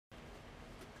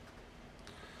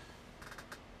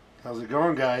How's it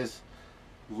going, guys?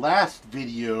 Last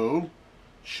video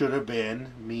should have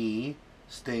been me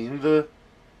staining the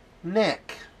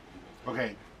neck.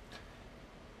 Okay,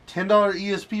 $10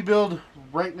 ESP build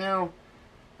right now.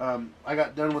 I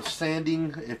got done with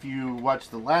sanding. If you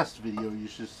watched the last video, you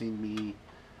should have seen me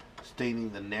staining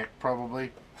the neck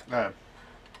probably. And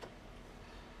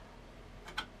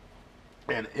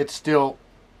it's still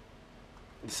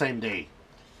the same day.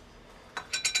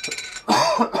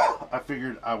 I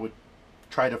figured I would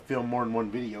try to film more than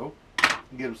one video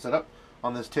and get them set up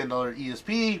on this $10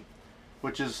 ESP,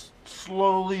 which is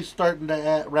slowly starting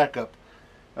to rack up.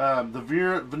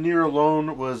 The veneer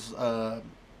alone was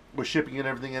shipping and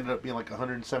everything ended up being like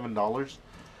 $107,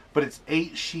 but it's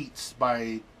 8 sheets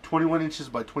by 21 inches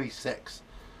by 26.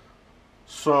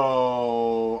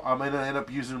 So I'm gonna end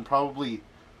up using probably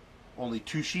only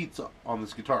 2 sheets on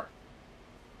this guitar.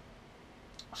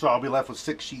 So I'll be left with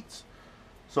 6 sheets.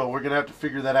 So we're gonna have to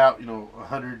figure that out. You know,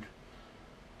 100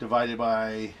 divided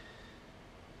by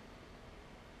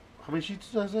how many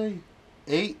sheets did I say?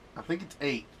 8. I think it's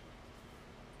 8.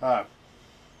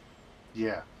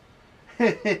 Yeah.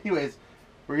 Anyways,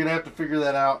 we're gonna have to figure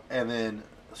that out and then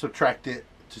subtract it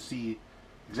to see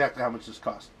exactly how much this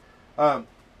costs. I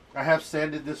have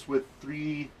sanded this with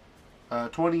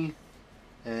 320,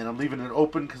 and I'm leaving it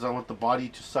open because I want the body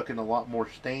to suck in a lot more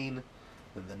stain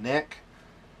than the neck.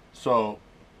 So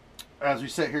as we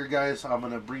sit here, guys, I'm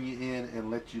gonna bring you in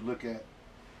and let you look at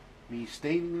me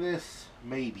staining this.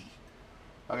 Maybe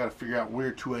I gotta figure out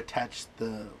where to attach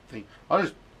the thing. I'll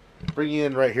just bring you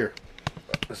in right here.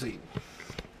 Let's see.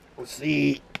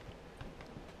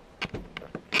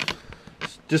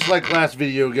 Just like last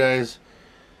video, guys.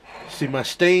 See my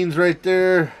stains right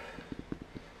there.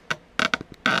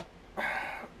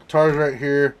 Guitar's right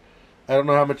here. I don't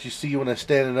know how much you see when I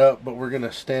stand it up, but we're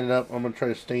gonna stand it up. I'm gonna try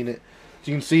to stain it. As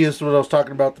you can see, this is what I was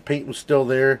talking about. The paint was still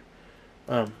there.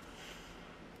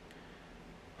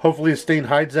 Hopefully the stain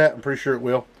hides that. I'm pretty sure it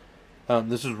will.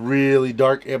 This is really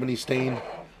dark ebony stain. It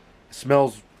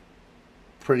smells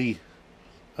pretty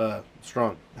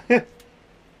strong.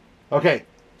 Okay,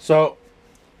 so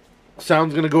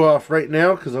sound's gonna go off right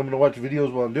now because I'm gonna watch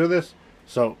videos while I'm doing this.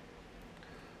 So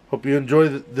hope you enjoy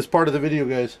this part of the video,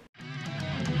 guys.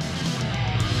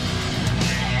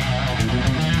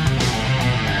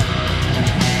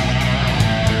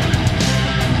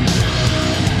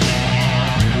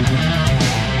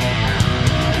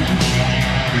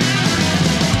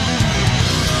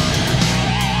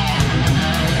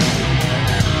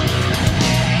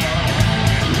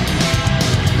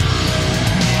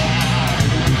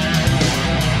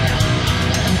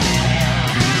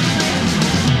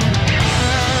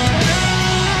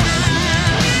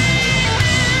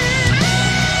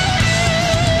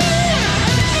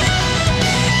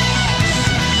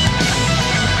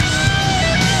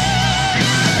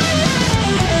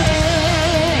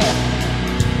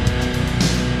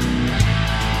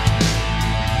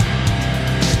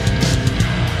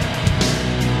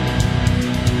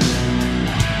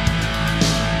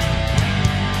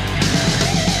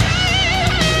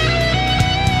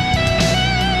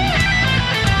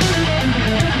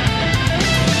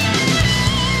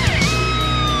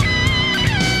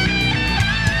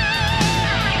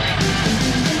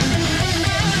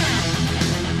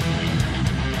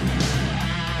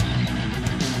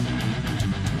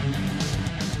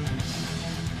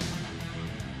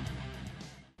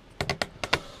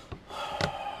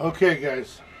 Okay,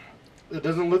 guys, it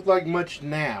doesn't look like much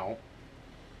now.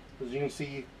 As you can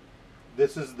see,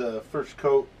 this is the first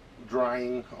coat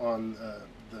drying on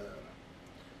the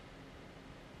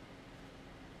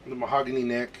mahogany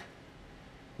neck.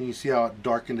 And you see how it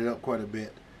darkened it up quite a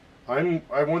bit. I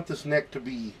want this neck to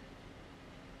be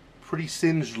pretty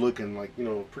singed looking, like, you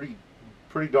know, pretty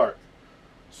dark.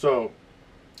 So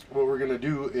what we're gonna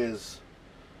do is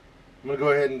I'm gonna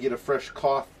go ahead and get a fresh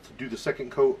cloth to do the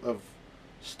second coat of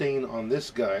stain on this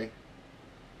guy,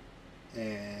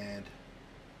 and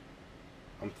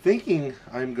I'm thinking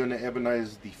I'm going to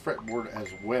ebonize the fretboard as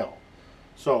well.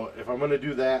 So if I'm going to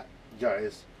do that,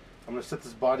 guys, I'm going to set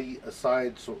this body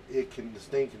aside so the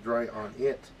stain can dry on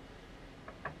it.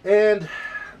 And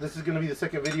this is going to be the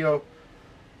second video.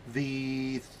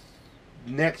 The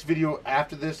next video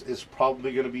after this is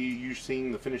probably going to be you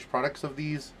seeing the finished products of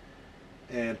these,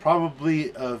 and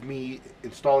probably of me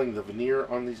installing the veneer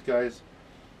on these guys.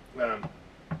 I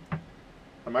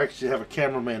might actually have a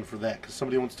cameraman for that because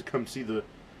somebody wants to come see the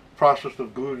process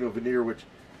of gluing a veneer, which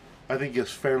I think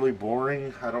is fairly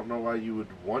boring. I don't know why you would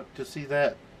want to see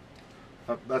that.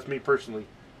 That's me personally.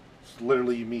 It's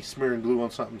literally me smearing glue on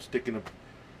something, sticking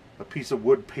a piece of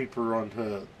wood paper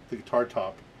onto the guitar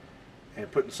top,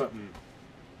 and putting something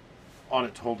on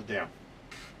it to hold it down.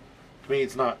 To me,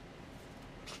 it's not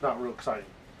real exciting.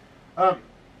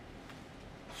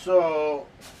 So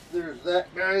there's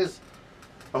that, guys.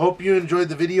 I hope you enjoyed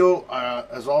the video.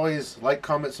 As always, like,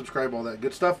 comment, subscribe, all that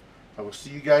good stuff. I will see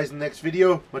you guys in the next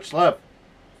video. Much love.